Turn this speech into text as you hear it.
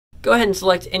go ahead and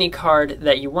select any card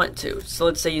that you want to. So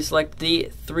let's say you select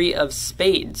the 3 of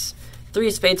Spades. 3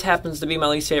 of Spades happens to be my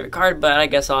least favorite card, but I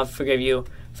guess I'll forgive you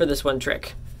for this one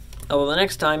trick. Although the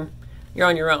next time, you're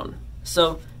on your own.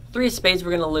 So 3 of Spades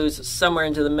we're going to lose somewhere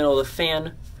into the middle of the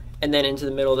fan, and then into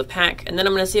the middle of the pack, and then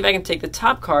I'm going to see if I can take the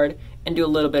top card and do a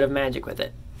little bit of magic with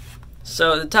it.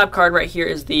 So the top card right here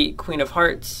is the Queen of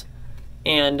Hearts,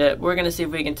 and we're going to see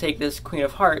if we can take this Queen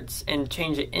of Hearts and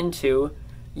change it into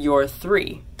your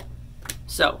 3.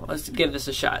 So let's give this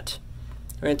a shot.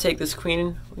 We're going to take this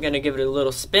Queen, we're going to give it a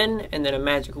little spin, and then a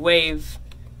magic wave,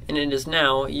 and it is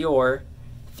now your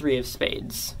 3 of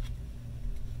Spades.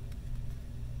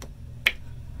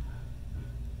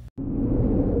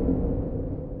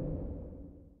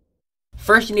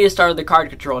 First, you need to start with the card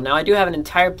control. Now, I do have an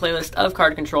entire playlist of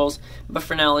card controls, but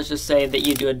for now, let's just say that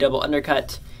you do a double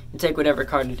undercut. You take whatever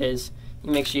card it is,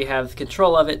 you make sure you have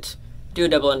control of it, do a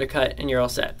double undercut, and you're all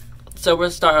set. So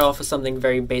we'll start off with something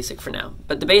very basic for now.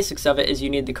 But the basics of it is you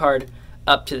need the card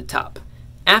up to the top.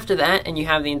 After that, and you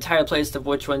have the entire playlist of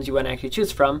which ones you want to actually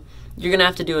choose from, you're going to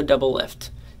have to do a double lift.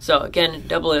 So again,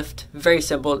 double lift, very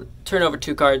simple. Turn over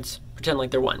 2 cards, pretend like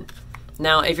they're 1.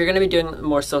 Now, if you're going to be doing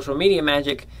more social media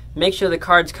magic, make sure the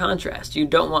cards contrast. You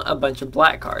don't want a bunch of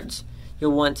black cards.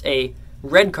 You'll want a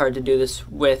red card to do this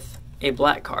with a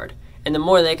black card. And the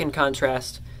more they can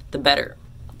contrast, the better.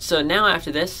 So now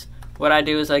after this, what I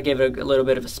do is I give it a little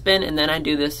bit of a spin, and then I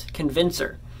do this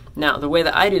convincer. Now, the way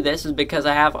that I do this is because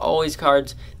I have always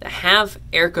cards that have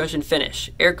air cushion finish.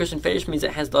 Air cushion finish means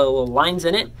it has the little lines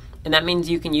in it, and that means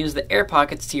you can use the air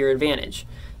pockets to your advantage.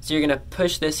 So you're going to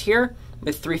push this here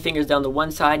with 3 fingers down the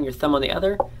one side and your thumb on the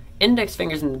other, index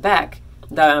fingers in the back,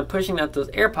 that I'm pushing out those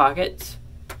air pockets,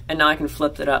 and now I can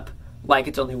flip it up like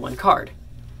it's only 1 card.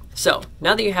 So,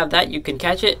 now that you have that, you can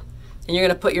catch it, and you're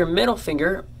going to put your middle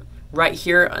finger right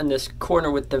here on this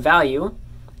corner with the value,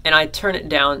 and I turn it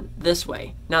down this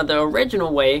way. Now, the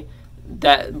original way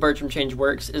that Bertram change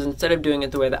works is instead of doing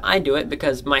it the way that I do it,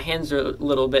 because my hands are a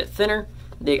little bit thinner,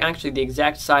 actually the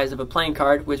exact size of a playing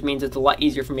card, which means it's a lot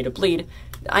easier for me to bleed,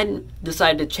 I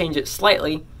decided to change it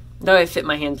slightly, that way it fit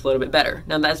my hands a little bit better.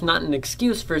 Now, that's not an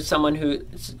excuse for someone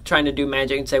who's trying to do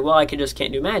magic and say, well, I just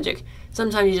can't do magic.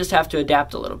 Sometimes you just have to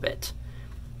adapt a little bit.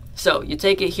 So, you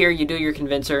take it here, you do your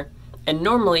convincer, and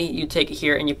normally you take it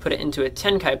here and you put it into a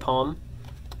Tenkai palm,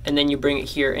 and then you bring it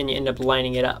here and you end up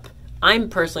lining it up. I'm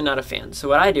personally not a fan, so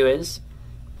what I do is,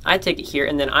 I take it here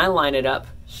and then I line it up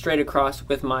straight across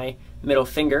with my middle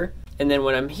finger, and then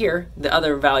when I'm here, the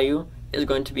other value is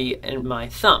going to be in my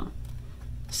thumb.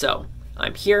 So,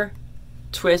 I'm here,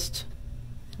 twist,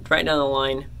 right down the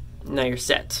line, now you're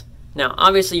set. Now,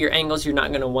 obviously your angles, you're not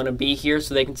going to want to be here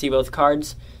so they can see both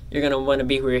cards. You're going to want to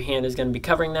be where your hand is going to be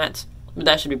covering that, but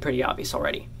that should be pretty obvious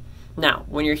already. Now,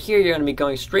 when you're here, you're going to be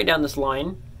going straight down this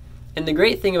line, and the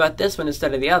great thing about this one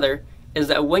instead of the other is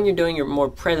that when you're doing your more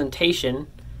presentation,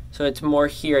 so it's more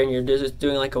here and you're just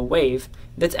doing like a wave,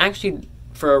 that's actually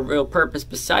for a real purpose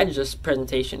besides just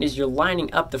presentation, is you're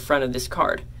lining up the front of this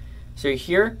card. So you're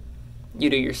here, you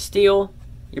do your steal,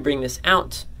 you bring this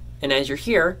out, and as you're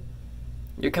here,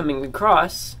 you're coming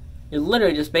across, you're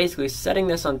literally just basically setting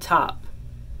this on top,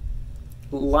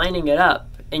 lining it up,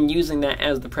 and using that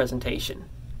as the presentation.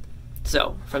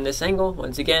 So, from this angle,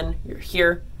 once again, you're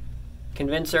here,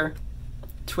 convincer,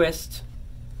 twist,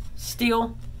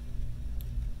 steal,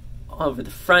 over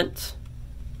the front,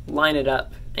 line it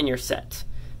up, and you're set.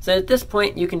 So at this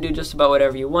point, you can do just about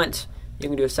whatever you want. You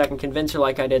can do a second convincer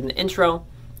like I did in the intro,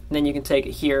 and then you can take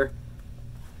it here,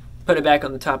 put it back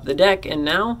on the top of the deck, and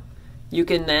now you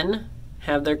can then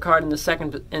have their card in the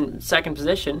second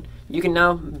position. You can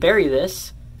now bury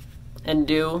this and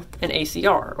do an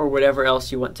ACR or whatever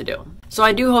else you want to do. So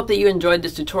I do hope that you enjoyed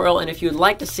this tutorial, and if you would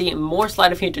like to see more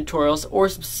sleight of hand tutorials or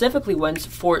specifically ones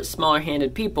for smaller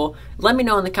handed people, let me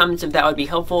know in the comments if that would be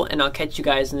helpful, and I'll catch you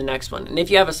guys in the next one. And if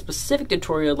you have a specific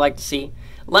tutorial you'd like to see,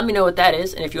 let me know what that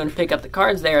is, and if you want to pick up the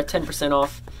cards, they are 10%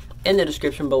 off in the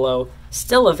description below.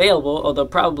 Still available, although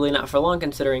probably not for long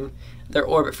considering their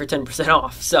orbit for 10%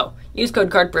 off. So use code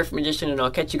cardperfectmagician, and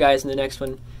I'll catch you guys in the next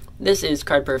one. This is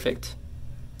Card Perfect,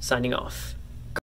 signing off.